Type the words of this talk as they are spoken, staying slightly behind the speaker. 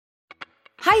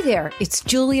Hi there, it's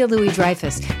Julia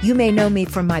Louis-Dreyfus. You may know me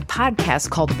from my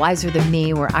podcast called Wiser Than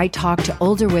Me, where I talk to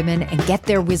older women and get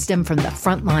their wisdom from the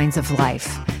front lines of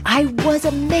life. I was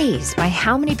amazed by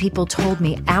how many people told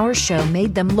me our show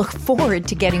made them look forward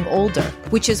to getting older,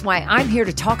 which is why I'm here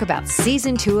to talk about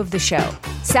season 2 of the show.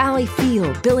 Sally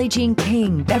Field, Billie Jean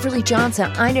King, Beverly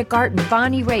Johnson, Ina Garten,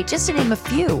 Bonnie Raitt, just to name a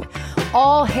few.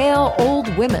 All hail old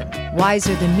women.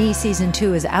 Wiser Than Me season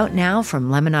 2 is out now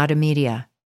from Lemonada Media.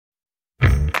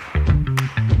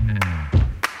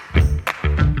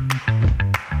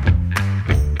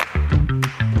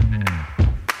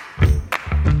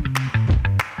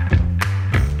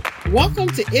 Welcome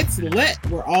to It's Lit,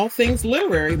 where all things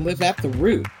literary live at the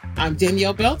root. I'm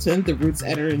Danielle Belton, the Root's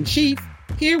editor-in-chief,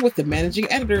 here with the managing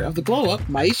editor of The Glow Up,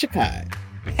 Michaela.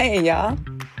 Hey, y'all.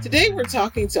 Today we're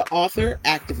talking to author,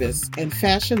 activist, and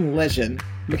fashion legend,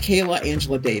 Michaela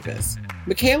Angela Davis.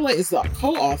 Michaela is the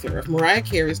co-author of Mariah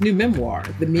Carey's new memoir,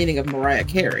 The Meaning of Mariah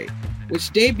Carey,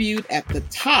 which debuted at the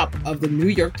top of the New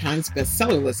York Times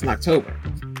bestseller list in October.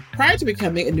 Prior to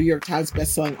becoming a New York Times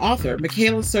bestselling author,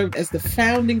 Michaela served as the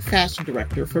founding fashion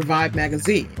director for Vibe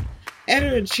magazine,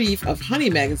 editor-in-chief of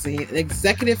Honey magazine, and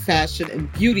executive fashion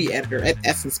and beauty editor at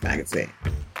Essence magazine.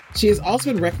 She has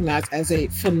also been recognized as a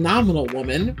phenomenal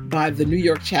woman by the New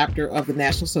York chapter of the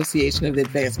National Association of the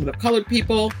Advancement of Colored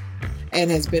People,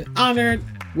 and has been honored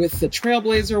with the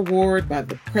Trailblazer Award by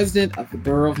the president of the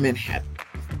Borough of Manhattan.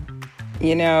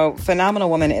 You know, phenomenal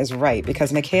woman is right,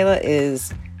 because Michaela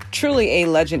is truly a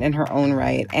legend in her own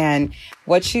right. And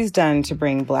what she's done to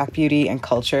bring Black beauty and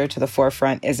culture to the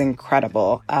forefront is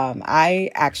incredible. I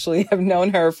actually have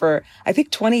known her for, I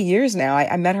think, 20 years now.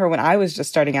 I met her when I was just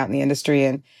starting out in the industry,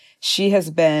 and she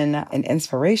has been an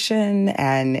inspiration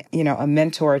and, you know, a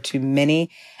mentor to many.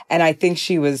 And I think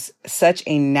she was such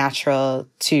a natural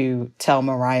to tell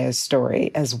Mariah's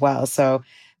story as well. So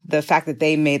the fact that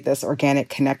they made this organic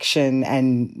connection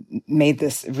and made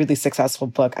this really successful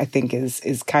book, I think is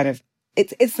kind of,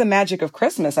 it's the magic of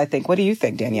Christmas, I think. What do you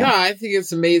think, Danielle? No, I think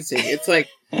it's amazing. It's like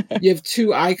you have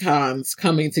two icons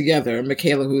coming together.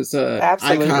 Michaela, who's an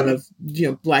icon of, you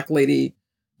know, Black lady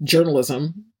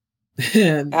journalism.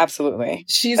 And absolutely.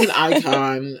 She's an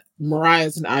icon.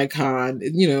 Mariah's an icon.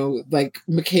 You know, like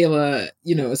Michaela,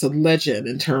 you know, is a legend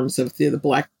in terms of the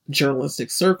Black journalistic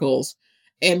circles.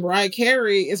 And Mariah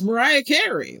Carey is Mariah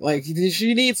Carey. Like,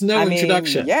 she needs no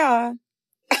introduction. Yeah.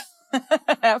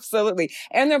 Absolutely.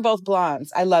 And they're both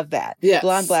blondes. I love that. Yes.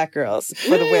 Blonde Black girls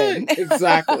for the win.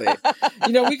 Exactly.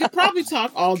 You know, we could probably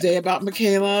talk all day about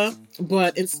Michaela,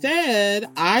 but instead,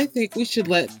 I think we should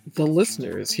let the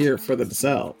listeners hear for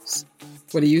themselves.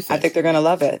 What do you think? I think they're going to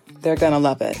love it. They're going to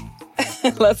love it.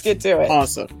 Let's get to it.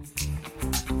 Awesome.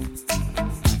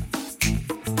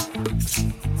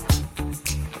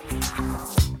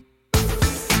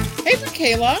 Hey,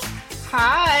 Michaela.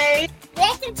 Hi.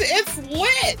 Welcome to It's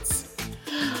Lit.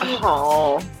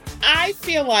 Oh. I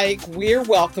feel like we're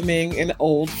welcoming an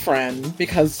old friend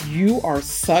because you are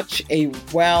such a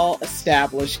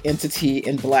well-established entity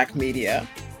in Black media.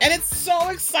 And it's so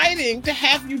exciting to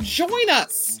have you join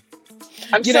us.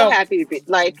 I'm so happy to be,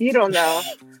 like, you don't know.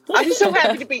 I'm so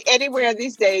happy to be anywhere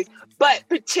these days, but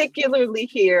particularly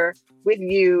here with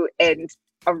you and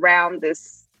around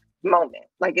this moment.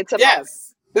 Like, it's a moment.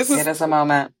 It is a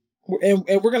moment. And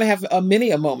we're going to have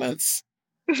many moments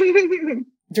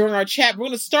during our chat. We're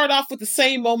going to start off with the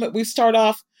same moment we start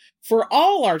off for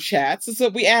all our chats. And so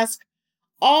we ask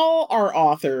all our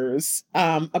authors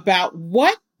about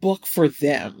what book for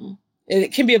them, and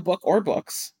it can be a book or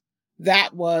books,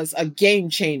 that was a game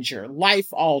changer,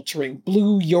 life-altering,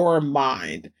 blew your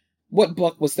mind. What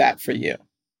book was that for you?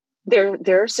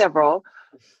 There are several,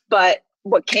 but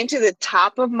what came to the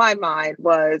top of my mind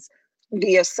was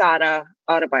the Assata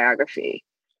autobiography,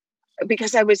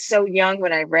 because I was so young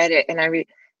when I read it, and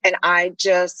I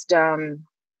just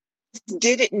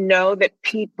didn't know that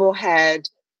people had,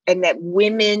 and that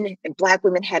women and Black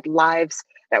women had lives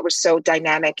that were so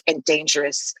dynamic and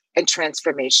dangerous and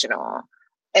transformational.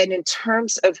 And in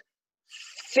terms of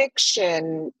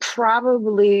fiction,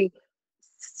 probably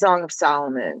Song of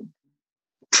Solomon.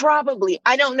 Probably,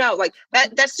 I don't know. Like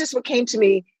that's just what came to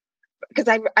me,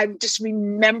 because I just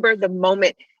remember the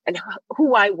moment and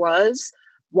who I was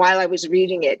while I was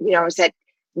reading it. You know, I was that,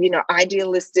 you know,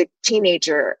 idealistic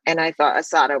teenager, and I thought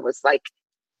Assata was like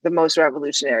the most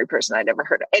revolutionary person I'd ever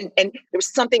heard of. And there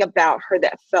was something about her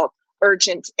that felt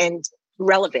urgent and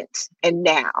relevant and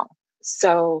now.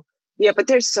 So yeah, but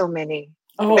there's so many.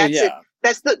 Oh, that's yeah.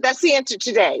 it. That's the answer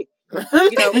today.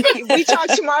 You know, we talk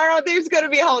tomorrow, there's going to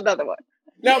be a whole other one.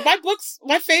 No,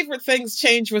 my favorite things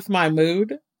change with my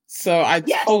mood. So I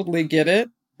totally get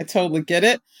it.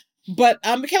 But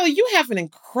Michaela, you have an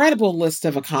incredible list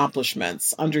of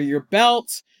accomplishments under your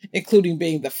belt, including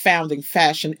being the founding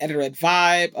fashion editor at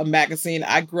Vibe, a magazine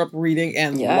I grew up reading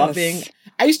and loving.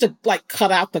 I used to like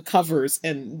cut out the covers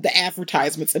and the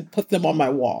advertisements and put them on my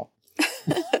wall.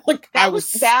 Like that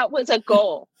was a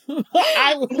goal.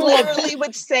 I would literally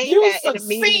would say that in a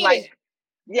meeting. Like,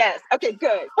 yes, okay,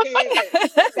 good.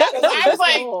 I was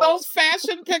like, those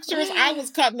fashion pictures, I was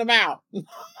cutting them out.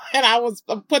 And I was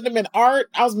putting them in art.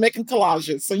 I was making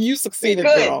collages. So you succeeded,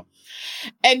 girl.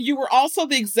 And you were also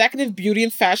the executive beauty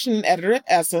and fashion editor at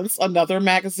Essence, another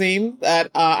magazine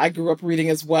that I grew up reading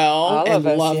as well and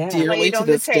love dearly to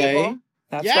this day.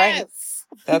 That's right.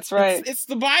 That's right. It's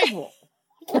the Bible.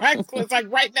 Right? It's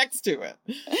like right next to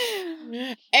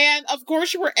it. And of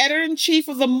course, you were editor-in-chief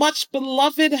of the much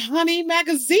beloved Honey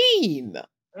magazine.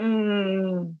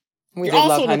 You're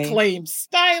also an acclaimed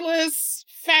stylist,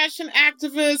 fashion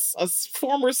activist, a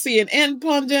former CNN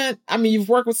pundit. I mean, you've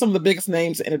worked with some of the biggest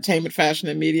names in entertainment, fashion,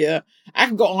 and media. I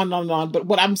can go on and on, but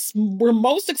what we're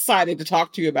most excited to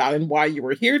talk to you about and why you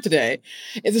were here today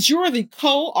is that you are the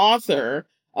co-author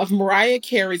of Mariah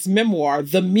Carey's memoir,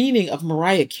 The Meaning of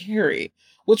Mariah Carey,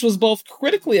 which was both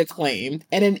critically acclaimed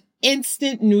and an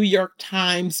instant New York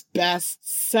Times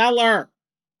bestseller.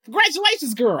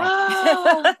 Congratulations, girl.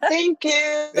 Oh, thank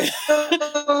you.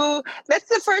 That's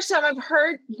the first time I've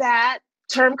heard that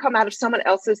term come out of someone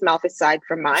else's mouth aside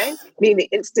from mine, being the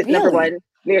instant number one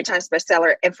New York Times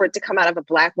bestseller. And for it to come out of a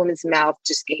Black woman's mouth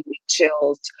just gave me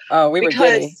chills. Oh, we were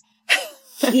giddy.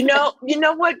 you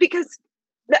know what? Because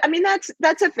I mean,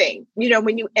 that's a thing,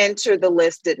 when you enter the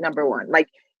list at number one, like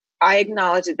I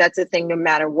acknowledge that that's a thing no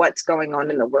matter what's going on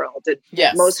in the world.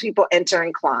 Yes. Most people enter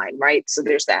and climb, right? So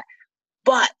there's that.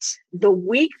 But the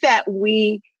week that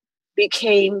we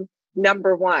became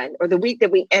number one, or the week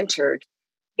that we entered,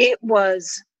 it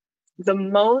was the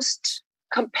most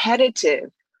competitive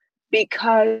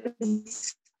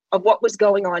because of what was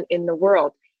going on in the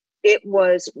world. It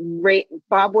was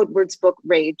Bob Woodward's book,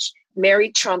 Rage,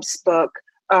 Mary Trump's book,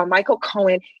 Michael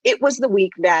Cohen. It was the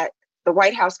week that the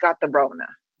White House got the Rona,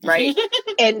 right?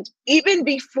 And even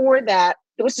before that,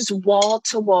 it was just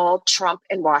wall-to-wall Trump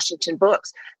and Washington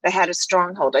books that had a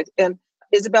stronghold. And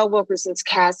Isabel Wilkerson's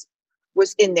cast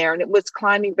was in there and it was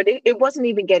climbing, but it wasn't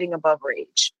even getting above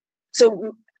Rage.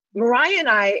 So Mariah and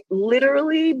I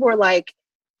literally were like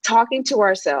talking to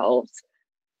ourselves,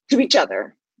 to each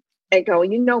other, and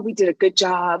going, we did a good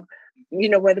job.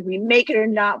 Whether we make it or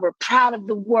not, we're proud of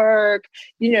the work.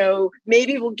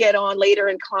 Maybe we'll get on later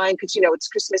and climb because, it's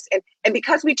Christmas. And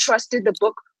because we trusted the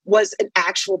book was an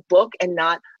actual book and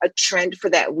not a trend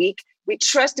for that week, we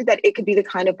trusted that it could be the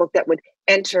kind of book that would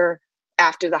enter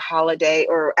after the holiday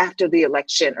or after the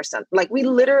election or something. Like we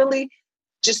literally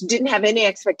just didn't have any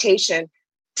expectation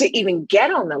to even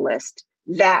get on the list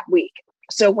that week.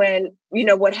 So when,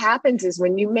 what happens is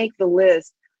when you make the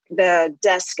list, the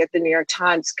desk at the New York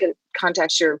Times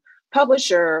contacts your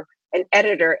publisher and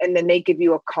editor, and then they give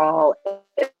you a call.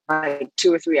 Like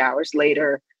 2 or 3 hours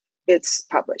later, it's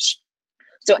published.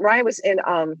 So Mariah was in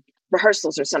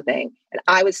rehearsals or something, and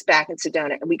I was back in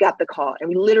Sedona, and we got the call, and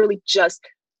we literally just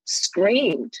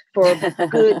screamed for a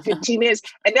good 15 minutes.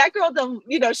 And that girl,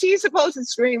 she's supposed to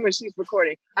scream when she's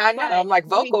recording. I know. I'm like,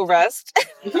 vocal rest.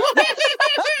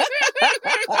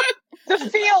 The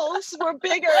feels were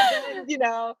bigger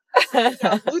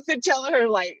than, Luther telling her,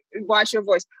 like, watch your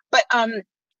voice. But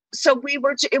so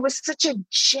it was such a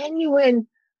genuine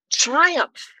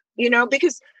triumph,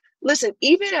 because listen,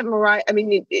 even at Mariah, I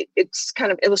mean, it's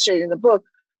kind of illustrated in the book,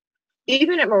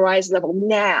 even at Mariah's level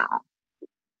now,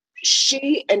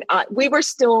 she and I, we were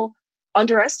still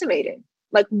underestimated,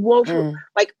 like woeful,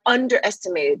 like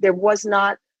underestimated. There was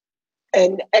not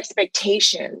an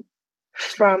expectation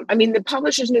the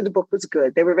publishers knew the book was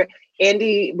good. They were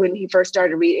Andy, when he first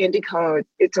started reading, Andy Cohen,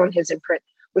 it's on his imprint,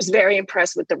 was very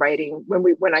impressed with the writing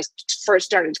when I first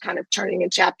started kind of turning in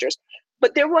chapters.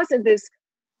 But there wasn't this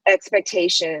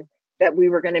expectation that we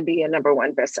were going to be a number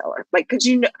one bestseller. Like, because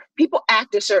people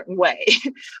act a certain way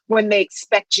when they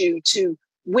expect you to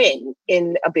win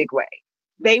in a big way.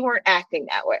 They weren't acting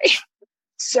that way.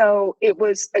 So it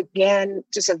was, again,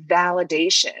 just a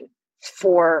validation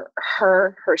for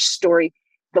her story,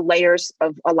 the layers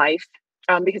of a life,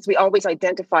 because we always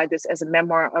identified this as a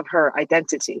memoir of her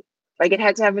identity. Like it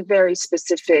had to have a very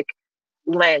specific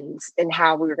lens in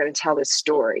how we were going to tell this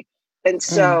story. And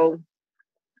so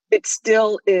it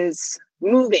still is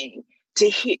moving to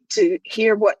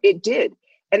hear what it did.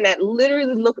 And that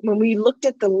literally when we looked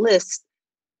at the list,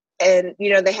 and,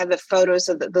 they had the photos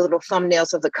of the little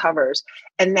thumbnails of the covers,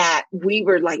 and that we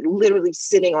were like literally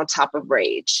sitting on top of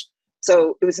Rage.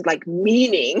 So it was like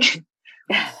meaning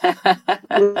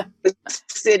was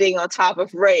sitting on top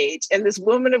of Rage. And this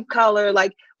woman of color,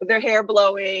 like with their hair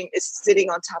blowing, is sitting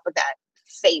on top of that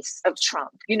face of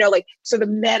Trump. Like, so the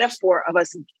metaphor of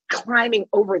us climbing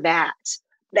over that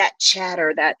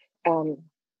chatter, that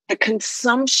the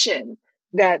consumption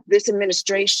that this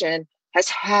administration has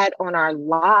had on our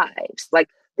lives, like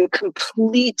the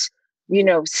complete,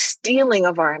 stealing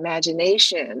of our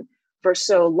imagination for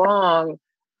so long,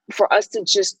 for us to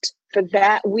just, for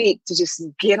that week to just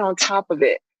get on top of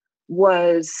it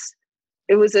was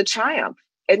a triumph.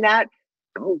 And that,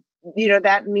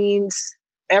 that means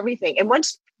everything. And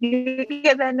once you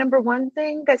get that number one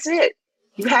thing, that's it.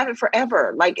 You have it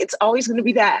forever. Like, it's always going to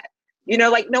be that,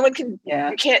 like no one can,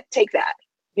 you can't take that.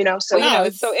 So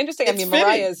it's so interesting. I mean,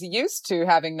 Mariah's used to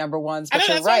having number ones, but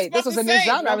you're right. This was a new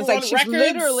genre. I was like, she's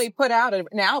literally put out an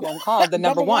album called the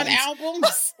Number One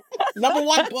albums, number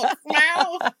one book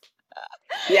now.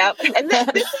 Yeah, and this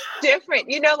is different.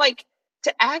 Like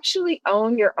to actually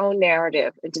own your own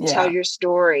narrative and to tell your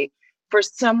story for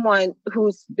someone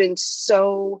who's been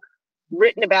so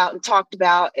written about and talked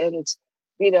about and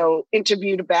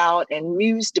interviewed about and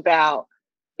mused about.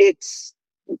 It's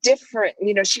different.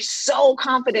 She's so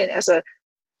confident as a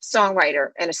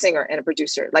songwriter and a singer and a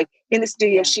producer. Like in the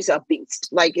studio, she's a beast.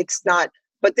 Like it's not,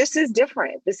 but this is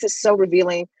different. This is so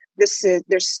revealing.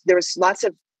 There's lots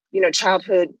of,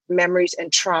 childhood memories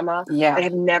and trauma that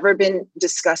have never been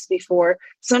discussed before.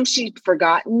 Some she's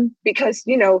forgotten because,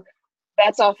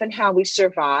 that's often how we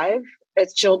survive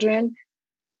as children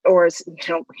or as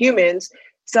humans.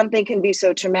 Something can be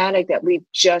so traumatic that we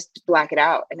just black it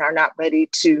out and are not ready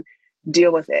to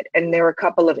deal with it. And there were a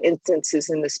couple of instances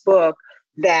in this book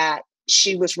that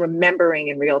she was remembering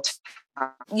in real time.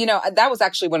 That was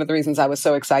actually one of the reasons I was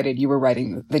so excited you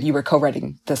were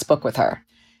co-writing this book with her.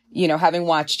 Having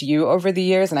watched you over the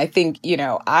years, and I think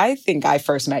I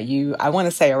first met you, I want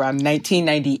to say around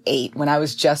 1998 when I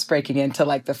was just breaking into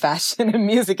like the fashion and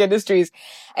music industries.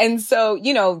 And so,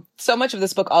 so much of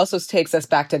this book also takes us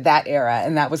back to that era.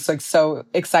 And that was like so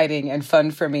exciting and fun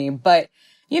for me. But,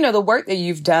 the work that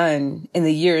you've done in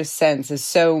the years since is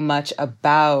so much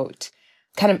about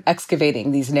kind of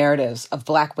excavating these narratives of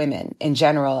Black women in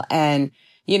general. And,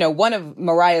 one of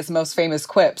Mariah's most famous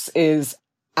quips is,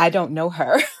 I don't know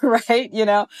her, right?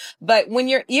 But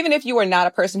even if you are not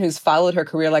a person who's followed her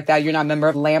career like that, you're not a member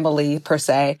of Lamely per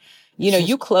se,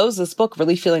 you close this book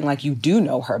really feeling like you do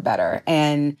know her better.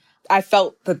 And I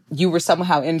felt that you were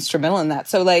somehow instrumental in that.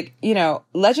 So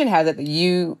legend has it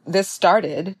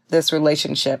that this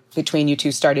relationship between you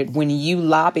two started when you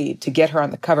lobbied to get her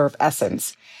on the cover of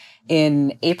Essence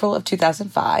in April of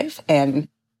 2005. And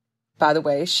by the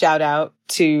way, shout out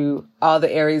to all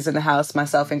the Aries in the house,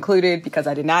 myself included, because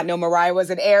I did not know Mariah was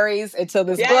an Aries until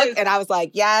this book. And I was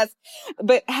like, yes.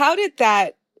 But how did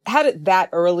that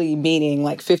early meeting,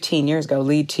 like 15 years ago,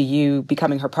 lead to you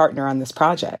becoming her partner on this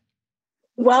project?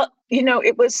 Well,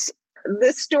 this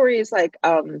story is like,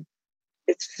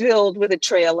 it's filled with a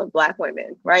trail of Black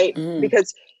women, right?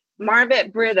 Because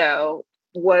Marvette Brito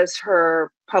was her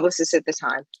publicist at the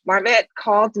time. Marvette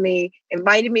called me,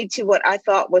 invited me to what I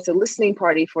thought was a listening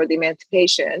party for the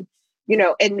Emancipation,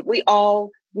 and we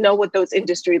all know what those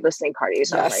industry listening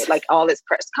parties are, right? Like all this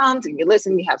press comes and you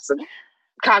listen, you have some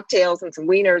cocktails and some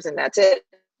wieners and that's it.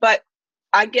 But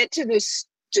I get to this,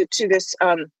 it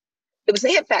was the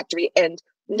Hit Factory and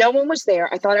no one was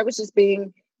there. I thought I was just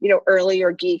being, early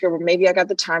or geek, or maybe I got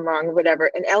the time wrong or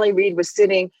whatever. And L.A. Reid was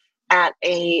sitting at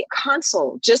a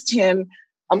console, just him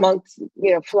amongst,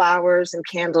 flowers and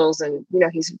candles. And,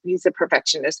 he's a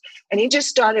perfectionist. And he just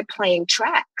started playing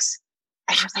tracks.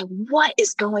 And I was like, what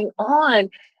is going on?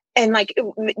 And like,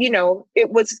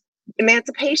 it was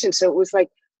Emancipation. So it was like,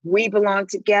 We Belong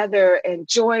Together and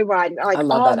Joyride. Like I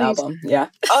love that album. Yeah.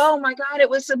 Oh my God. It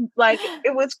was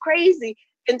it was crazy.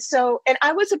 And so, and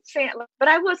I was a fan, but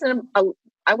I wasn't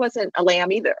a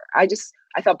lamb either. I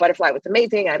thought Butterfly was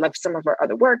amazing. I loved some of her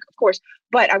other work, of course,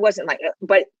 but I wasn't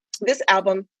but this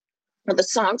album, the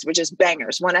songs were just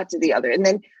bangers, one after the other. And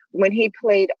then when he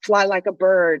played Fly Like a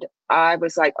Bird, I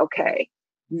was like, okay,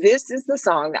 this is the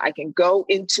song that I can go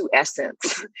into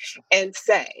Essence and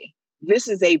say, this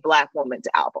is a Black woman's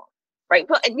album, right?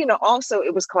 But, also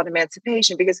it was called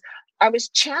Emancipation because I was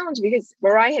challenged because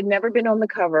Mariah had never been on the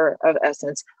cover of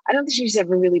Essence. I don't think she's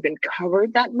ever really been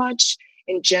covered that much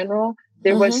in general.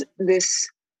 There was this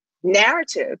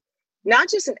narrative, not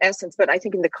just in Essence, but I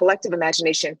think in the collective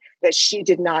imagination that she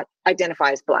did not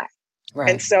identify as Black. Right.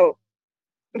 And so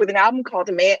with an album called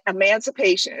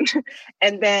Emancipation,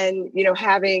 and then,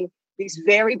 having these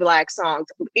very Black songs,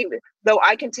 even though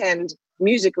I contend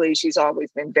musically, she's always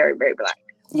been very, very Black.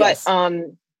 Yes. But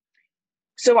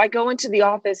So I go into the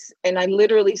office and I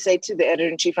literally say to the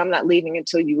editor-in-chief, I'm not leaving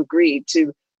until you agree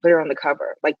to put her on the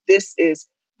cover. Like, this is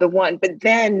the one. But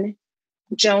then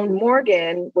Joan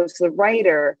Morgan was the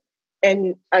writer,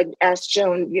 and I asked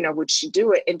Joan, would she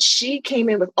do it? And she came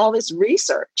in with all this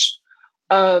research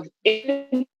of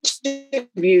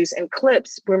interviews and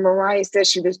clips where Mariah said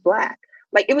she was Black.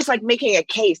 Like, it was like making a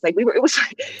case. Like, it was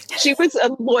like she was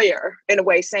a lawyer in a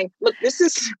way, saying, look,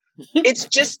 it's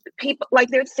just people, like,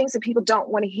 there's things that people don't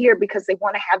want to hear because they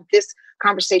want to have this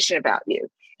conversation about you.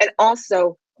 And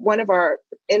also, one of our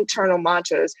internal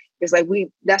mantras is like,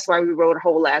 that's why we wrote a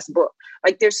whole last book.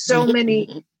 Like, there's so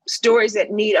many stories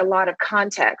that need a lot of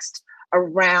context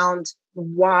around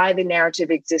why the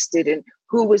narrative existed and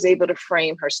who was able to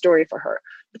frame her story for her.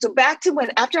 So back to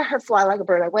after her Fly Like a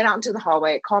Bird, I went out into the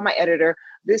hallway, I called my editor.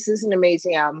 This is an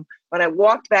amazing album. When I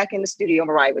walked back in the studio,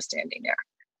 Mariah was standing there.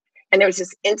 And there was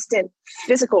this instant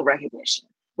physical recognition,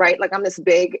 right? Like, I'm this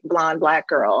big blonde Black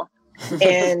girl.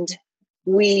 And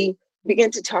we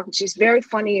began to talk. And she's very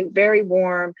funny and very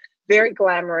warm, very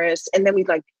glamorous. And then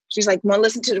she's like, want to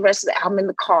listen to the rest of the album in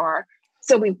the car.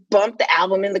 So we bumped the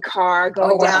album in the car,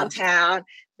 going downtown.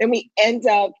 Then we end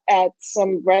up at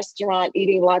some restaurant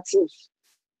eating lots of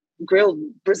grilled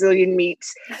Brazilian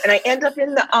meats. And I end up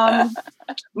in the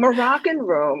Moroccan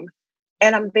room.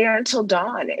 And I'm there until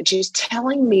dawn. And she's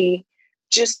telling me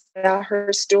just about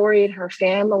her story and her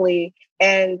family.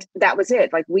 And that was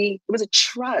it. Like, it was a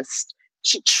trust.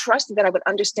 She trusted that I would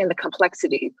understand the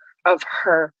complexity of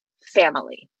her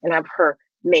family and of her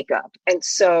makeup. And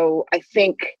so I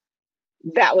think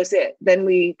that was it. Then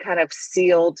we kind of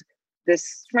sealed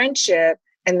this friendship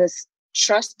and this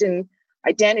trust and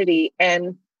identity.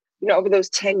 And, over those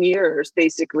 10 years,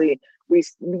 basically, we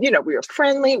were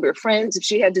friendly, we were friends. If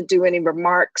she had to do any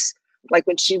remarks, like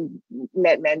when she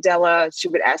met Mandela, she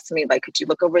would ask me, like, could you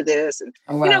look over this? And,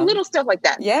 little stuff like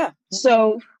that. Yeah.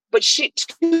 So, but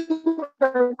to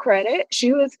her credit,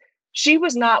 she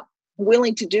was not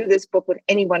willing to do this book with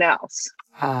anyone else.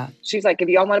 She's like, if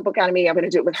y'all want a book out of me, I'm going to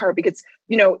do it with her. Because,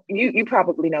 you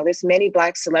probably know there's many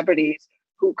Black celebrities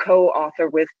who co-author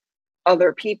with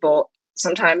other people.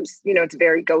 Sometimes, it's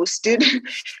very ghosted.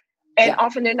 And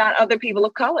often they're not other people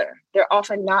of color. They're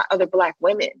often not other Black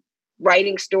women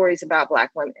writing stories about Black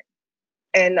women.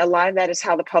 And a lot of that is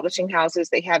how the publishing houses,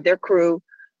 they have their crew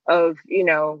of,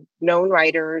 known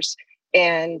writers,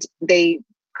 and they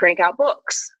crank out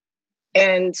books.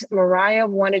 And Mariah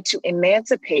wanted to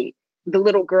emancipate the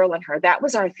little girl in her. That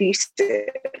was our thesis.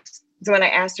 So when I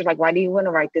asked her, like, why do you want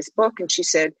to write this book? And she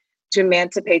said, to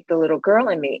emancipate the little girl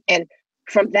in me. And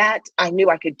from that, I knew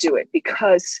I could do it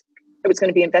because it was going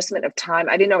to be investment of time.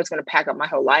 I didn't know I was going to pack up my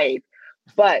whole life,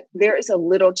 but there is a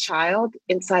little child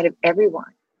inside of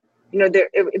everyone.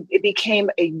 It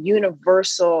became a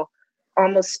universal,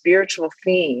 almost spiritual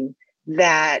theme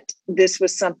that this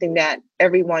was something that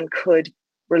everyone could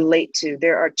relate to.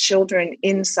 There are children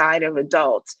inside of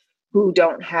adults who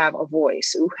don't have a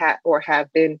voice, or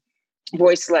have been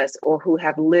voiceless, or who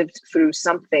have lived through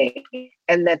something,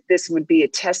 and that this would be a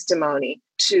testimony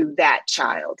to that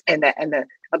child and the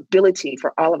ability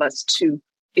for all of us to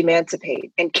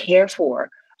emancipate and care for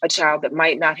a child that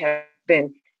might not have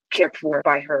been cared for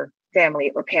by her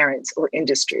family or parents or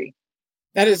industry.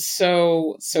 That is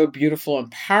so, so beautiful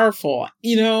and powerful.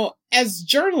 As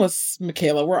journalists,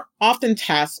 Michaela, we're often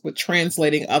tasked with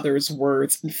translating others'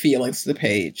 words and feelings to the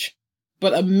page.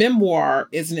 But a memoir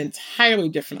is an entirely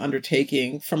different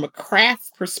undertaking from a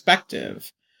craft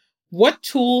perspective. What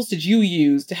tools did you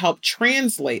use to help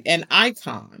translate an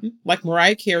icon like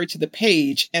Mariah Carey to the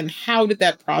page, and how did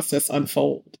that process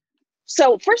unfold?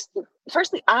 So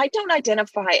firstly, I don't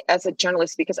identify as a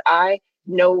journalist because I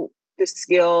know the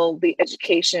skill, the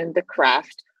education, the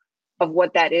craft of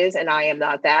what that is, and I am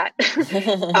not that.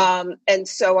 And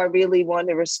so I really want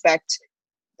to respect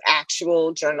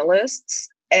actual journalists.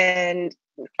 And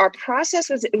our process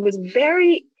was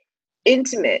very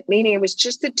intimate, meaning it was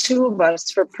just the two of us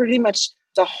for pretty much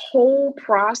the whole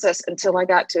process until I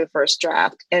got to the first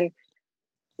draft. And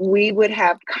we would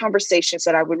have conversations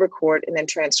that I would record and then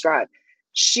transcribe.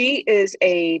 She is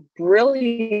a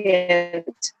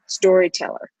brilliant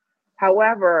storyteller.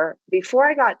 However, before I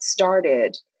really got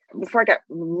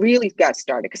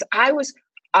started, because I was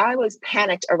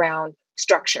panicked around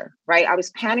structure, right? I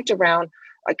was panicked around,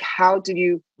 like, how do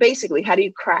you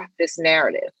craft this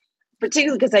narrative?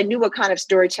 Particularly because I knew what kind of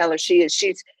storyteller she is.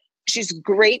 She's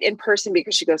great in person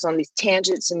because she goes on these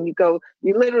tangents, and you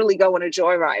literally go on a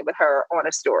joyride with her on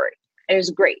a story. And it's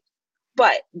great.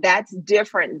 But that's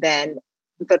different than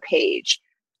the page.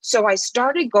 So I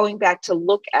started going back to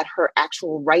look at her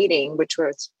actual writing, which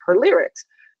was her lyrics.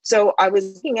 So I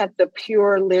was looking at the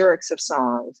pure lyrics of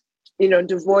songs,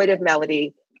 devoid of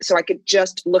melody. So I could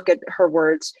just look at her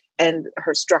words and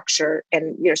her structure.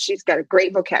 And, she's got a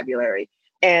great vocabulary.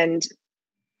 And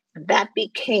that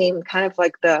became kind of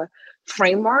like the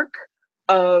framework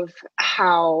of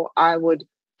how I would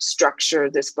structure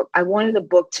this book. I wanted the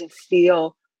book to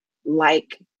feel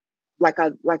like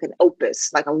an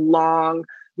opus, like a long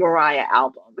Mariah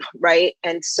album, right?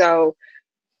 And so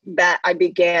that I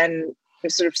began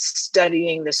sort of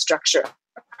studying the structure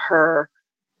of her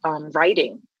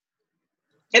writing.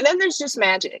 And then there's just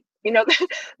magic,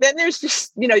 then there's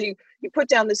just, you put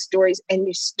down the stories and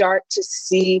you start to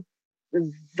see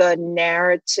the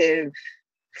narrative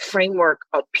framework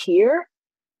appear,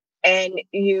 and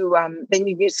then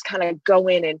you just kind of go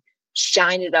in and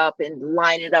shine it up and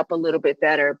line it up a little bit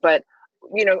better. But,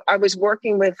 I was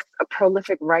working with a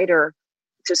prolific writer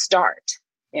to start.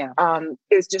 Yeah.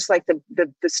 It was just like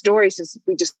the stories,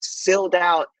 we just filled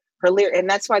out her lyric. And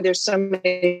that's why there's so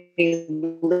many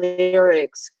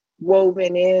lyrics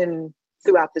woven in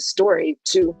throughout the story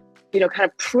to, kind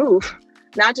of prove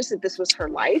not just that this was her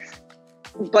life,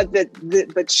 but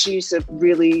but she's a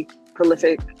really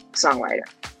prolific songwriter.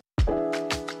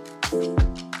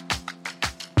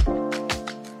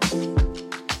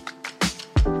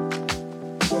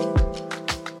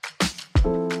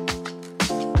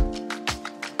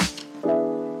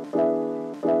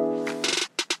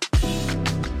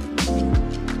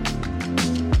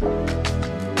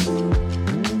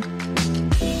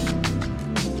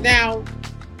 Now,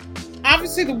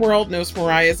 obviously the world knows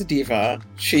Mariah is a diva.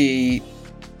 She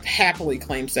happily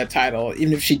claims that title,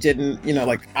 even if she didn't,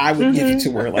 like I would give it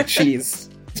to her. Like she's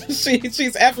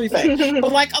everything.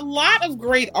 But like a lot of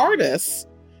great artists,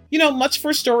 much of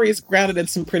her story is grounded in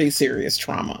some pretty serious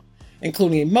trauma,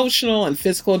 including emotional and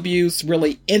physical abuse,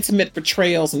 really intimate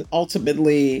betrayals, and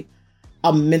ultimately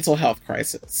a mental health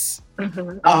crisis.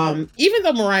 Even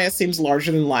though Mariah seems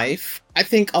larger than life, I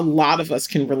think a lot of us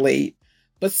can relate.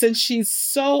 But since she's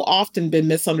so often been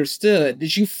misunderstood,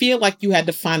 did you feel like you had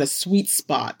to find a sweet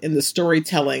spot in the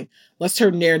storytelling, lest her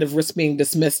narrative risk being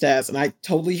dismissed as, and I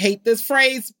totally hate this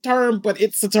term, but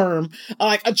it's a term,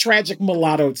 like a tragic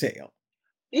mulatto tale?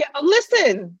 Yeah,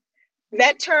 listen,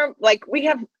 that term, like we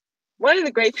have, one of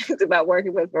the great things about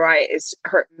working with Mariah is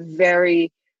her a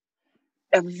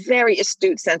very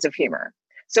astute sense of humor.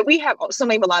 So we have so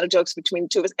many mulatto jokes between the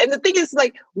two of us. And the thing is,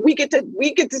 like, we get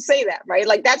to say that, right?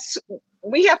 Like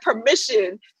we have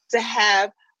permission to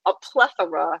have a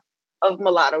plethora of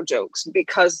mulatto jokes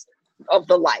because of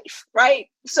the life, right?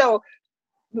 So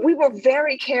we were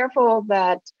very careful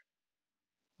that,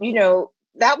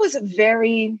 that was a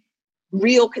very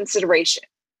real consideration,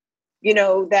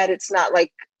 that it's not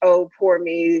like, oh, poor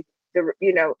me,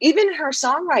 even her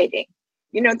songwriting.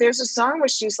 There's a song where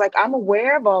she's like, I'm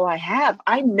aware of all I have.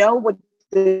 I know what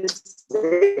this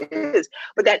is.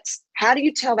 But that's, how do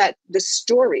you tell the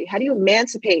story? How do you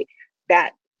emancipate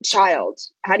that child?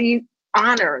 How do you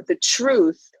honor the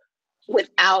truth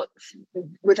without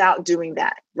doing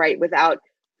that, right? Without,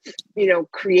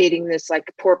 creating this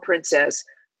like poor princess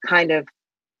kind of.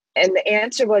 And the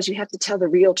answer was, you have to tell the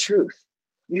real truth.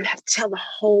 You have to tell the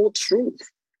whole truth.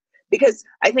 Because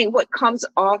I think what comes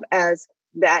off as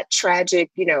that tragic,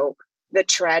 the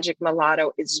tragic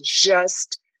mulatto is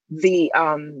just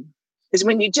is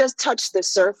when you just touch the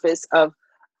surface of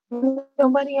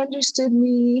nobody understood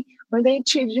me, or they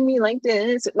treated me like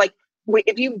this. Like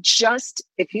if you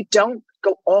don't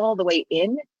go all the way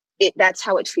in, that's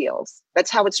how it feels.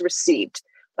 That's how it's received.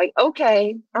 Like,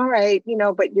 okay, all right,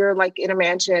 but you're like in a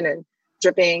mansion and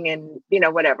dripping and,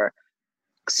 whatever.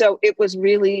 So it was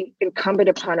really incumbent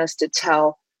upon us to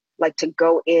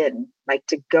go in, like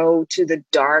to go to the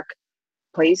dark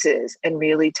places and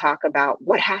really talk about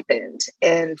what happened.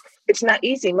 And it's not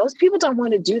easy. Most people don't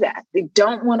want to do that. They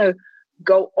don't want to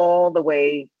go all the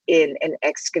way in and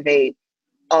excavate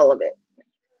all of it.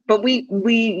 But we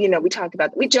talked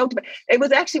about, we joked about, it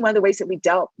was actually one of the ways that we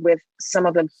dealt with some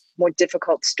of the more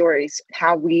difficult stories.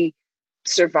 How we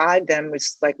survived them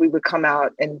was like, we would come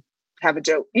out and have a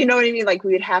joke. You know what I mean? Like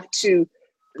we would have to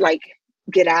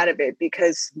get out of it,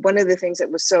 because one of the things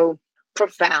that was so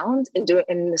profound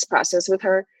in this process with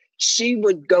her, she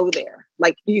would go there.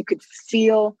 Like you could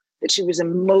feel that she was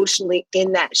emotionally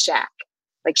in that shack.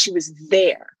 Like she was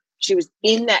there. She was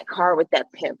in that car with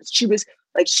that pimp.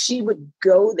 She would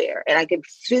go there, and I could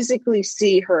physically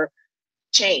see her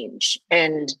change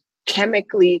and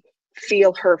chemically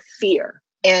feel her fear.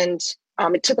 And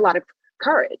it took a lot of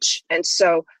courage. And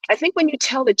so I think when you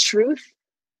tell the truth,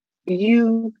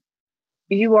 you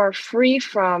are free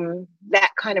from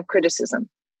that kind of criticism.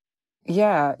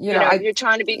 Yeah. You're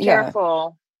trying to be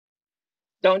careful.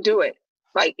 Don't do it.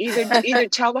 Like either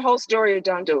tell the whole story or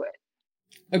don't do it.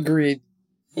 Agreed.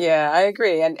 Yeah, I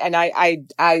agree. And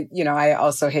I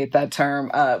also hate that term.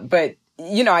 But,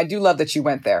 I do love that you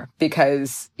went there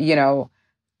because,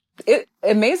 it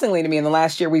amazingly to me in the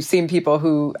last year, we've seen people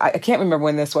who, I can't remember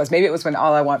when this was. Maybe it was when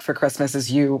All I Want for Christmas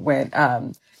Is You went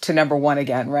to number one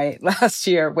again, right? Last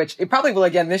year, which it probably will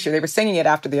again this year. They were singing it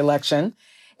after the election.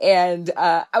 And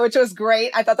which was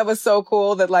great. I thought that was so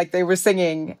cool that like they were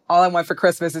singing All I Want for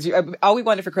Christmas Is You. All we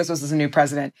wanted for Christmas is a new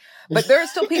president. But there are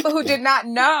still people who did not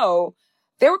know.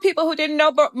 There were people who didn't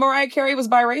know Mariah Carey was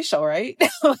biracial, right?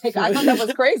 Like, I thought that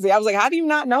was crazy. I was like, how do you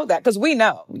not know that? Because we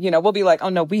know, we'll be like, oh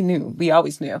no, we knew. We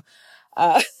always knew.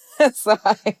 So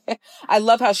I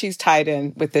love how she's tied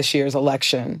in with this year's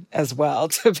election as well,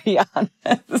 to be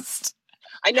honest.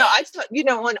 I know.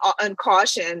 On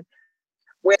Caution,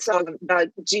 with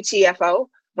GTFO,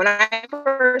 when I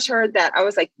first heard that, I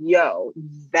was like, yo,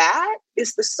 that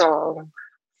is the song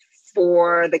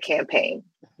for the campaign.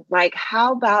 Like,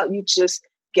 how about you just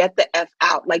get the F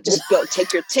out? Like, just go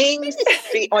take your things,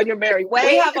 be on your merry way.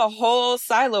 We have a whole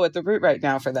silo at the root right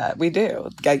now for that. We do.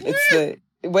 Like, it's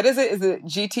what is it? Is it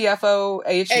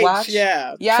GTFOH watch?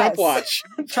 Yeah. Yes. Trump watch.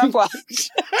 Trump watch.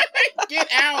 Get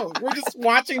out. We're just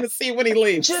watching to see when he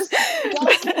leaves. And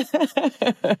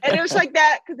it was like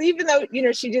that, because even though,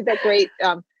 she did that great,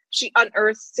 she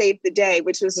unearthed Save the Day,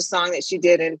 which was a song that she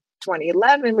did in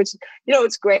 2011, which,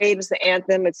 it's great. It's the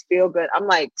anthem. It's feel good. I'm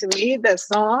like, to me, the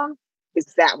song is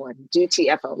that one,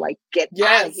 GTFO, like, get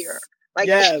out of here. Like,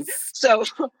 yes. So,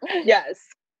 yes.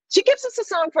 She gives us a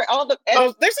song for all the...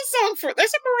 there's a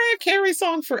Mariah Carey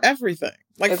song for everything.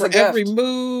 Like, it's for every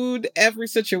mood, every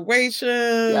situation.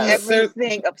 Yes.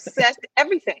 Everything, obsessed,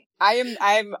 everything.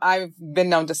 I've been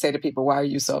known to say to people, why are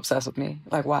you so obsessed with me?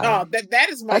 Like, why? Oh, that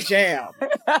is my jam.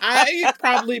 I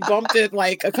probably bumped it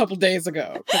like a couple days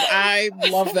ago because I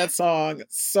love that song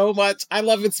so much. I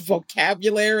love its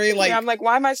vocabulary. Like, I'm like,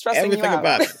 why am I stressing everything you out?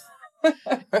 About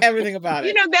it? Everything about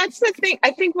it. That's the thing.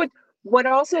 I think what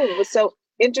also was so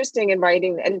interesting in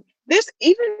writing, and this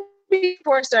even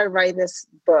before I started writing this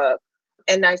book,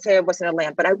 and I say I wasn't a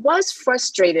lamb, but I was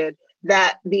frustrated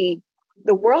that the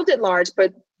world at large,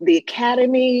 but the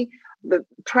Academy, the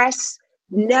press,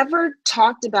 never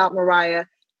talked about Mariah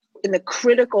in the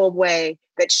critical way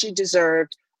that she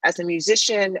deserved as a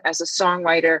musician, as a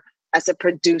songwriter, as a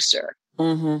producer.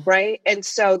 Mm-hmm. Right. And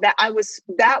so that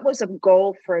was a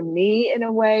goal for me in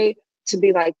a way, to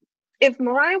be like, if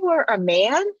Mariah were a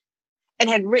man and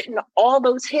had written all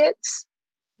those hits,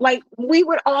 like, we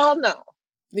would all know.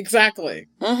 Exactly.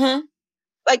 Mm-hmm.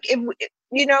 Like, if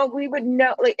we would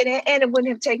know, like, and it wouldn't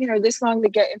have taken her this long to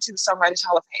get into the Songwriters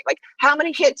Hall of Fame. Like, how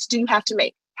many hits do you have to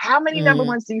make? How many number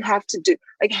ones do you have to do?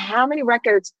 Like, how many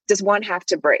records does one have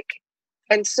to break?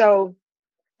 And so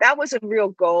that was a real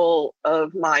goal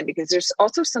of mine, because there's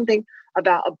also something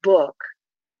about a book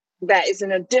that is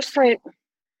in a different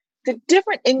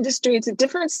industry. It's a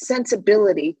different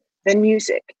sensibility than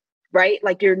music, right?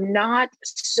 Like, you're not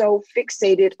so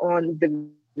fixated on the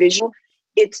visual.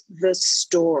 It's the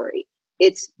story.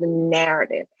 It's the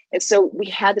narrative. And so we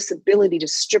had this ability to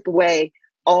strip away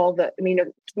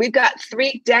we've got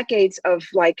 3 decades of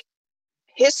like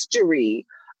history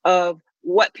of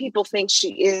what people think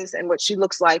she is and what she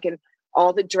looks like, and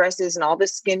all the dresses and all the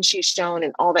skin she's shown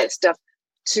and all that stuff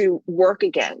to work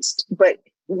against. But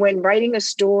when writing a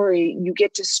story, you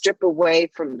get to strip away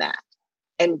from that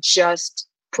and just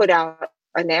put out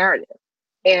a narrative,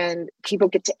 and people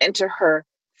get to enter her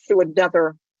through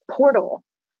another portal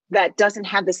that doesn't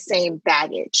have the same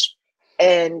baggage.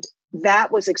 And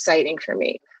that was exciting for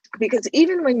me, because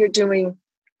even when you're doing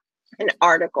an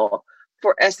article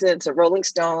for Essence or Rolling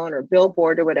Stone or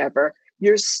Billboard or whatever,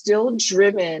 you're still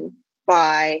driven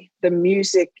by the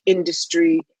music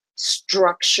industry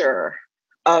structure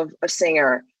of a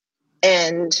singer.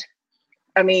 And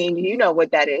I mean, you know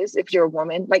what that is if you're a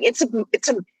woman. Like, it's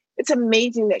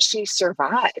amazing that she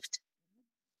survived.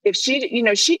 If she,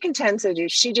 she contends that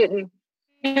if she didn't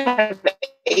have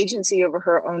agency over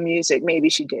her own music, maybe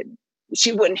she didn't.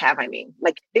 She wouldn't have,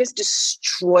 like, it has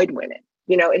destroyed women.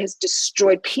 It has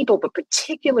destroyed people, but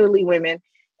particularly women,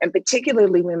 and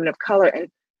particularly women of color. And,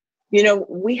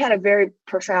 we had a very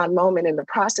profound moment in the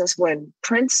process when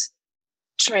Prince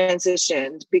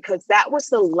transitioned, because that was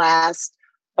the last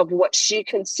of what she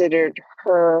considered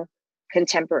her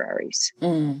contemporaries.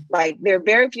 Like, there are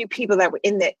very few people that were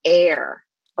in the air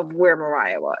of where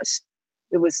Mariah was.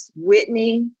 It was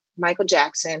Whitney, Michael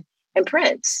Jackson, and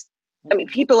Prince. I mean,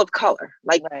 people of color,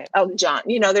 like Elton John.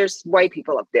 There's white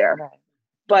people up there. Right.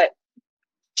 But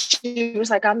she was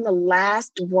like, I'm the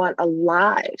last one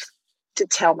alive to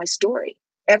tell my story.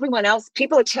 everyone else,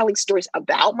 people are telling stories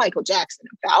about Michael Jackson,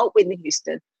 about Whitney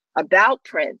Houston, about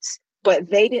Prince, but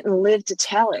they didn't live to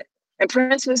tell it. And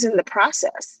Prince was in the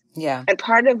process. Yeah. And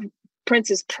part of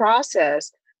Prince's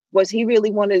process was he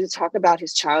really wanted to talk about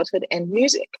his childhood and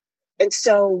music. And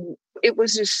so it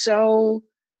was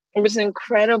it was an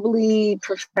incredibly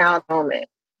profound moment.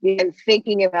 And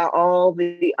thinking about all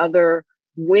the other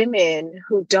women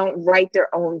who don't write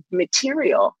their own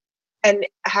material. And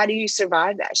how do you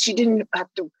survive that? She didn't have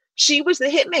to, she was the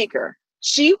hit maker.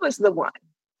 She was the one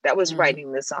that was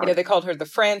writing the song. They called her the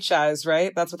franchise,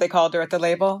 right? That's what they called her at the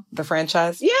label, the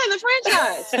franchise. Yeah, the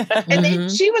franchise. And then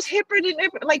she was hipper than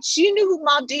ever. Like, she knew who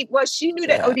Mobb Deep was. She knew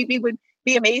that ODB would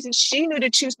be amazing. She knew to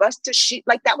choose Busta.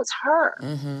 That was her.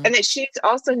 And that she's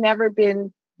also never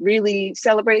been really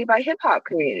celebrated by hip hop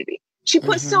community. She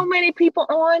put so many people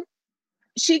on.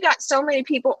 She got so many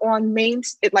people on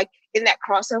like in that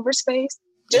crossover space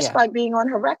just by being on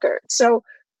her record. So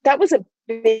that was a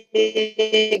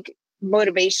big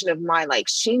motivation of mine. Like,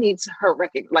 she needs her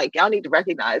record. Like, y'all need to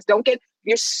recognize.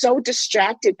 You're so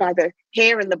distracted by the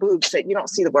hair and the boobs that you don't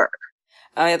see the work.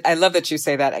 I love that you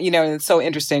say that. It's so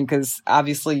interesting because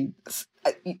obviously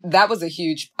that was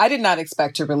I did not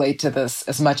expect to relate to this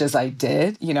as much as I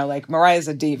did. Like, Mariah's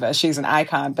a diva. She's an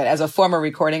icon. But as a former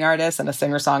recording artist and a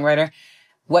singer-songwriter,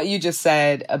 what you just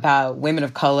said about women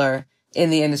of color in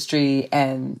the industry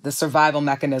and the survival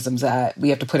mechanisms that we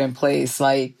have to put in place,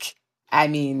 like, I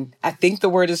think the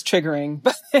word is triggering,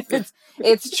 but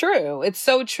it's true. It's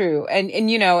so true. And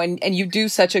you do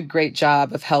such a great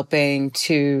job of helping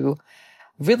to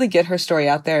really get her story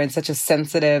out there in such a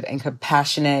sensitive and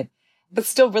compassionate, but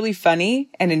still really funny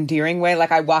and endearing way.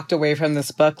 Like, I walked away from this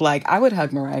book, like, I would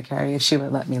hug Mariah Carey if she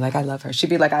would let me. Like, I love her.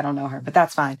 She'd be like, I don't know her, but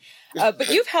that's fine. But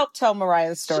you've helped tell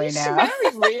Mariah's story now.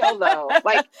 She's very real, though.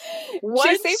 Like,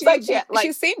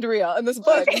 she seemed real in this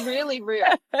book. Really real.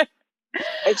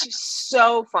 And she's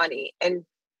so funny. And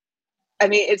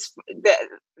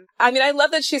I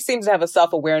love that she seems to have a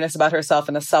self-awareness about herself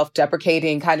and a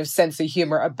self-deprecating kind of sense of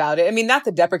humor about it. Not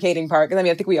the deprecating part, because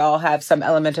I think we all have some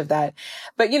element of that.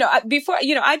 But,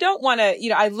 I don't want to,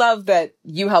 I love that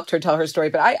you helped her tell her story,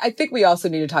 but I think we also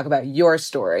need to talk about your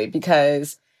story,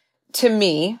 because to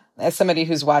me, as somebody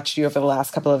who's watched you over the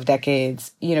last couple of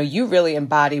decades, you really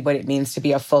embody what it means to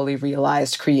be a fully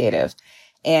realized creative.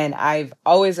 And I've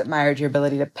always admired your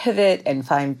ability to pivot and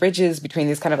find bridges between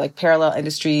these kind of like parallel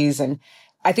industries. And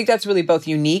I think that's really both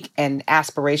unique and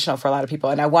aspirational for a lot of people.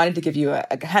 And I wanted to give you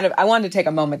I wanted to take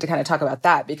a moment to kind of talk about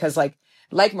that, because like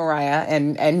Mariah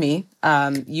and me,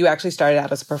 you actually started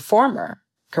out as a performer,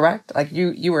 correct? Like,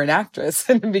 you were an actress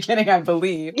in the beginning, I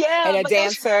believe. Yeah. And a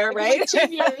dancer, right? Like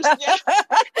 2 years. Yeah.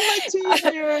 Like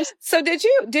 2 years. So did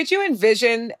you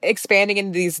envision expanding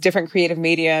into these different creative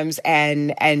mediums,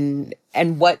 and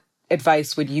what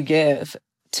advice would you give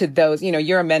to those?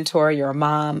 You're a mentor, you're a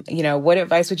mom, what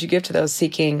advice would you give to those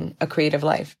seeking a creative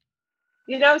life?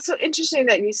 It's so interesting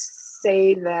that you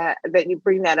say that you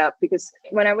bring that up, because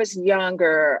when I was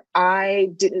younger,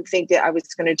 I didn't think that I was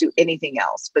going to do anything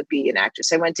else but be an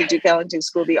actress. I went to Duke Ellington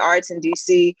School of the Arts in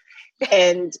DC,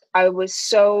 and I was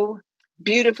so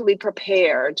beautifully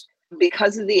prepared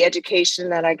because of the education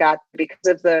that I got, because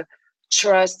of the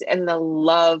trust and the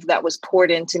love that was poured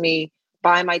into me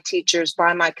by my teachers,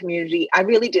 by my community. I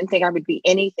really didn't think I would be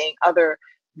anything other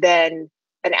than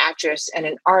an actress and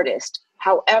an artist.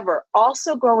 However,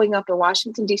 also growing up in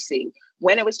Washington, D.C.,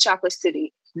 when it was Chocolate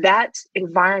City, that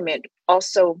environment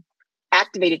also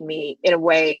activated me in a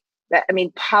way that,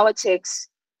 politics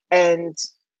and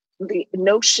the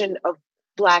notion of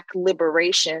Black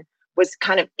liberation was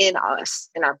kind of in us,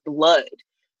 in our blood.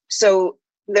 So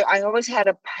I always had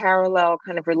a parallel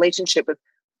kind of relationship with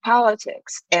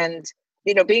politics. And,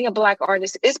 being a Black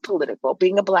artist is political.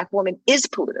 Being a Black woman is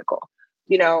political,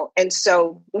 And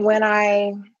so when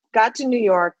I got to New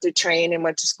York to train and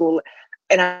went to school,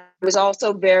 and I was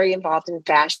also very involved in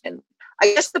fashion.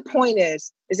 I guess the point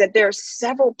is that there are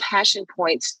several passion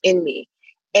points in me,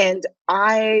 and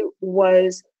I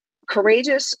was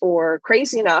courageous or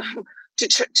crazy enough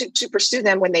to pursue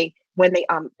them when they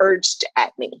urged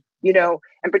at me,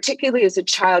 and particularly as a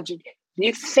child,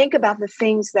 you think about the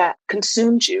things that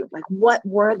consumed you. Like, what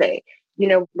were they?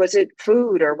 Was it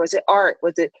food, or was it art?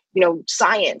 Was it,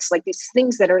 science? Like, these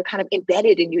things that are kind of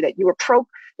embedded in you that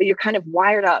that you're kind of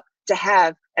wired up to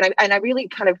have. And I really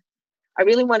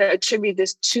want to attribute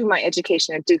this to my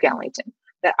education at Duke Ellington,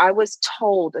 that I was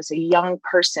told as a young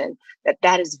person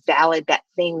that is valid, that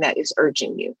thing that is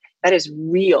urging you, that is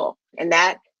real. And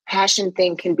that passion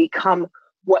thing can become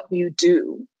what you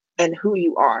do and who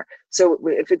you are. So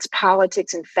if it's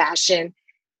politics and fashion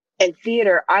and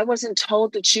theater, I wasn't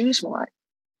told to choose one.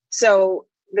 So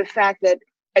the fact that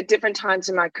at different times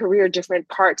in my career, different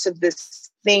parts of this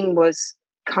thing was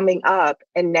coming up,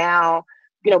 and now,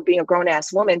 being a grown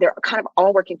ass woman, they're kind of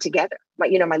all working together.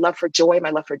 My love for joy,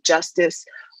 my love for justice,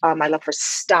 my love for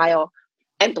style,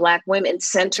 and Black women,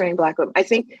 centering Black women. I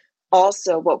think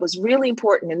also what was really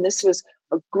important, and this was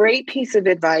a great piece of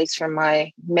advice from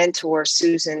my mentor,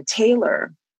 Susan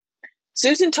Taylor.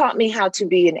 Susan taught me how to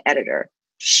be an editor.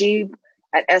 She,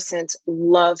 at Essence,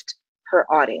 loved her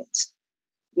audience,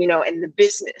 and the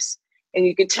business. And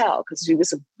you could tell because she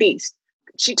was a beast.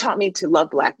 She taught me to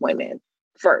love Black women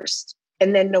first.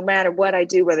 And then no matter what I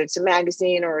do, whether it's a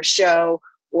magazine or a show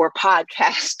or a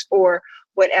podcast or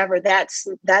whatever, that's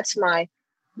my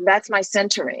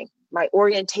centering. My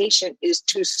orientation is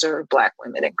to serve Black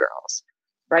women and girls,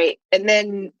 right? And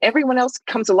then everyone else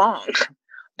comes along,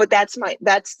 but that's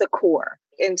the core.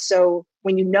 And so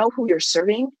when you know who you're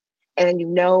serving and you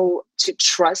know to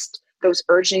trust those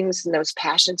urgings and those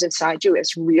passions inside you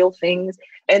as real things,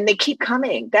 and they keep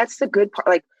coming. That's the good part.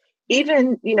 Like,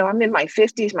 even, I'm in my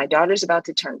 50s, my daughter's about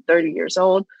to turn 30 years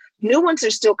old. New ones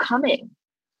are still coming,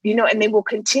 and they will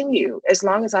continue as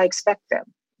long as I expect them,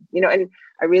 and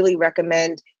I really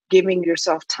recommend giving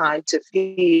yourself time to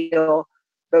feel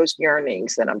those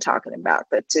yearnings that I'm talking about,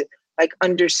 but to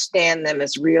understand them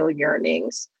as real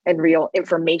yearnings and real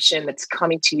information that's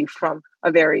coming to you from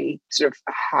a very sort of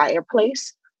higher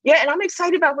place. Yeah. And I'm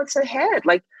excited about what's ahead.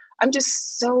 I'm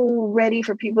just so ready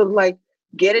for people to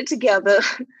get it together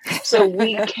so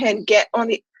we can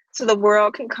so the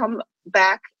world can come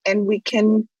back and we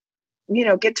can,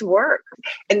 get to work.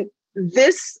 And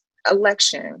this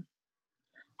election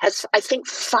has, I think,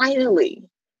 finally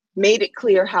made it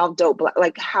clear how dope,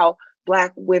 how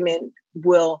Black women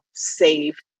will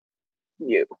save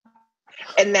you,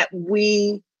 and that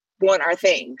we want our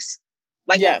things.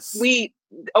 Yes, we're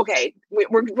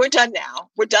done now.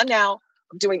 We're done now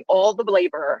of doing all the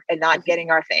labor and not getting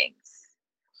our things.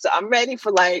 So I'm ready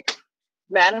for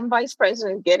Madam Vice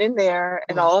President, get in there,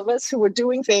 and all of us who are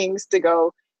doing things to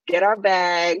go get our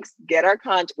bags, get our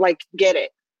get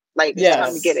it. It's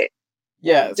time to get it.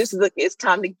 Yes. Just look, it's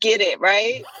time to get it,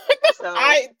 right? So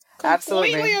I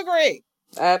completely agree.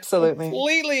 Absolutely.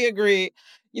 Completely agree.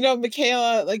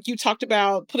 Michaela, you talked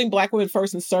about putting Black women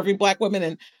first and serving Black women.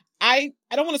 And I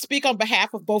don't want to speak on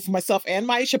behalf of both myself and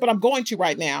Maisha, but I'm going to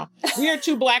right now. We are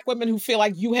two Black women who feel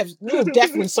like you have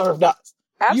definitely served us.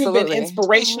 Absolutely. You've been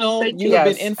inspirational. You have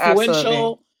been influential.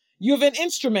 Absolutely. You've been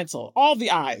instrumental. All the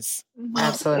eyes.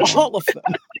 Absolutely. All of them.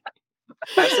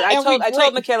 I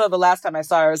told Michaela the last time I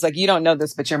saw her, I was like, you don't know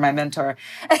this, but you're my mentor.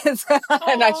 And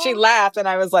she laughed, and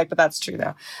I was like, but that's true,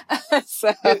 though.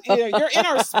 So. You're in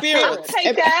our spirit. I'll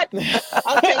take that.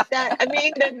 I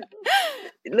mean,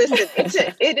 listen,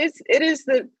 it is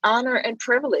the honor and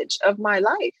privilege of my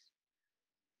life.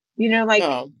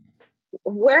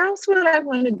 Where else would I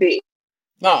want to be?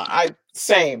 No,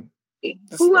 same.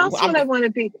 Who else would I want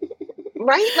to be?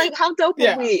 Right? How dope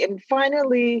are we? And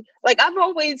finally, I've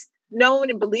always known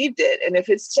and believed it. And if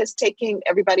it's just taking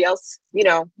everybody else,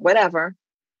 whatever,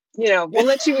 we'll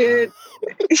let you in.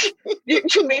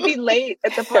 You may be late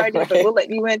at the party, but we'll let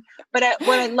you in. But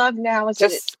what I love now is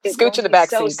just that it's scoot to the back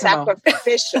so seat.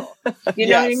 sacrificial. You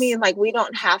know what I mean? We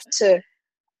don't have to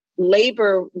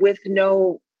labor with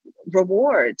no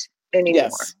reward anymore.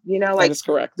 Yes, that is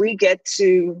correct. We get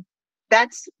to,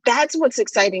 that's what's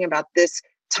exciting about this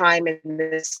time in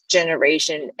this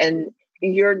generation, and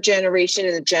your generation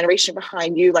and the generation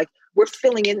behind you. We're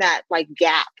filling in that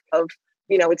gap of,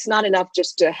 it's not enough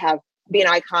just to be an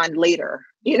icon later,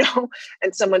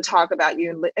 and someone talk about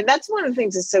you. And that's one of the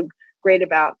things that's so great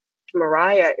about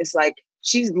Mariah is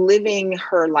she's living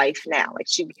her life now.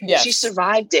 She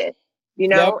survived it,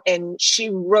 and she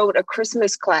wrote a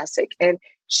Christmas classic, and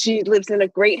she lives in a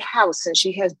great house, and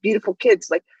she has beautiful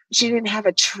kids. She didn't have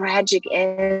a tragic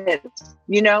end,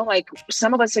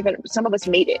 some of us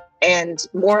made it, and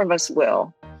more of us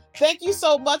will. Thank you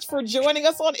so much for joining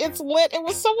us on It's Lit. It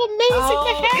was so amazing to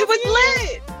have you.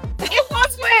 It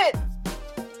was lit.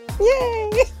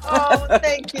 Yay. Oh,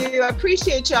 thank you. I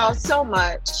appreciate y'all so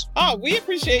much. Oh, we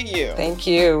appreciate you. Thank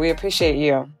you. We appreciate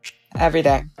you every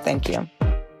day. Thank you.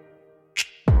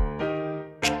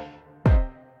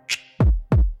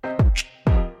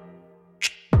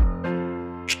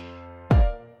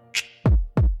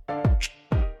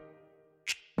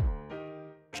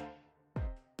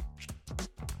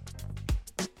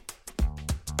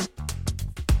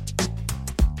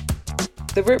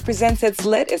 The Root Presents It's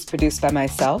Lit is produced by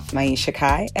myself, Maisha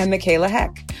Kai, and Michaela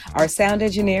Heck. Our sound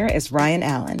engineer is Ryan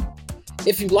Allen.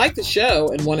 If you like the show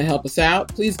and want to help us out,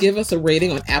 please give us a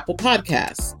rating on Apple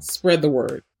Podcasts. Spread the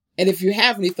word. And if you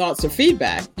have any thoughts or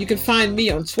feedback, you can find me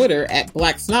on Twitter at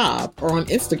Black Snob or on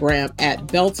Instagram at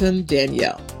Belton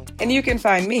Danielle. And you can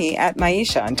find me at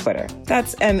Maisha on Twitter.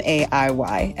 That's MAIYSHA,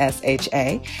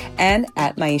 and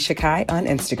at Maisha Kai on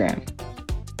Instagram.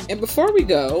 And before we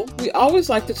go, we always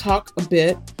like to talk a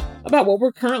bit about what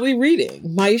we're currently reading.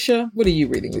 Maisha, what are you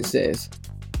reading these days?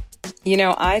 You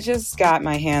know, I just got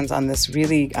my hands on this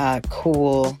really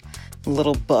cool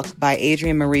little book by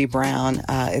Adrienne Marie Brown.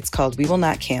 It's called We Will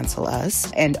Not Cancel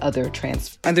Us and Other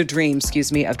Dreams, of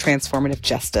Transformative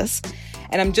Justice.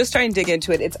 And I'm just trying to dig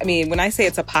into it. When I say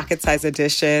it's a pocket-sized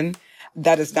edition,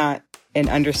 that is not an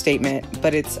understatement,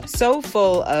 but it's so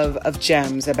full of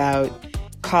gems about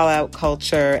call-out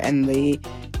culture and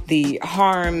the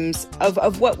harms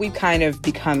of what we've kind of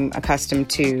become accustomed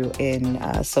to in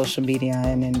social media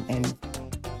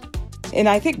and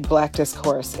I think Black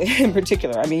discourse in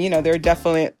particular. There are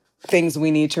definitely things we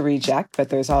need to reject, but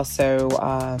there's also,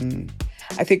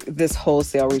 I think this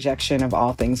wholesale rejection of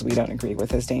all things we don't agree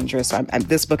with is dangerous. So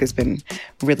this book has been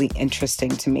really interesting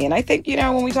to me. And I think,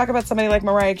 when we talk about somebody like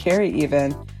Mariah Carey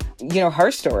even,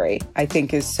 her story, I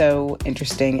think, is so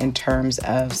interesting in terms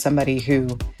of somebody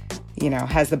who,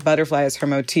 has the butterfly as her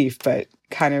motif, but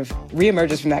kind of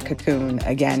reemerges from that cocoon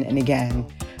again and again,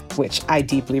 which I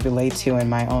deeply relate to in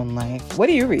my own life. What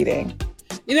are you reading?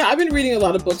 I've been reading a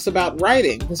lot of books about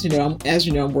writing because,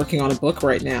 I'm working on a book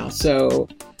right now. So,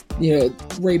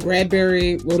 Ray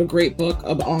Bradbury wrote a great book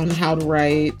on how to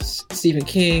write. Stephen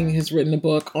King has written a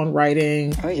book on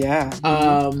writing. Oh, yeah.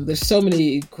 There's so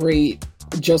many great.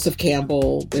 Joseph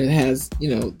Campbell that has,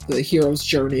 The Hero's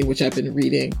Journey, which I've been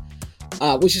reading,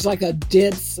 which is like a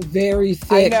dense, very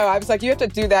thick. I know. I was like, you have to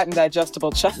do that in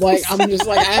digestible chunks. I'm just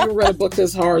I haven't read a book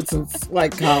this hard since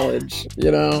college,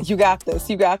 You got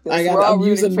this. I'm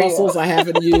using muscles I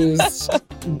haven't used,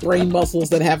 brain muscles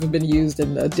that haven't been used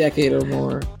in a decade or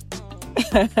more.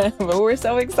 But we're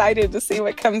so excited to see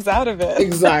what comes out of it.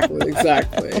 Exactly.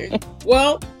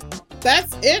 Well,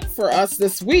 that's it for us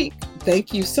this week.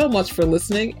 Thank you so much for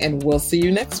listening, and we'll see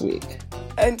you next week.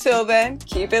 Until then,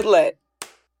 keep it lit.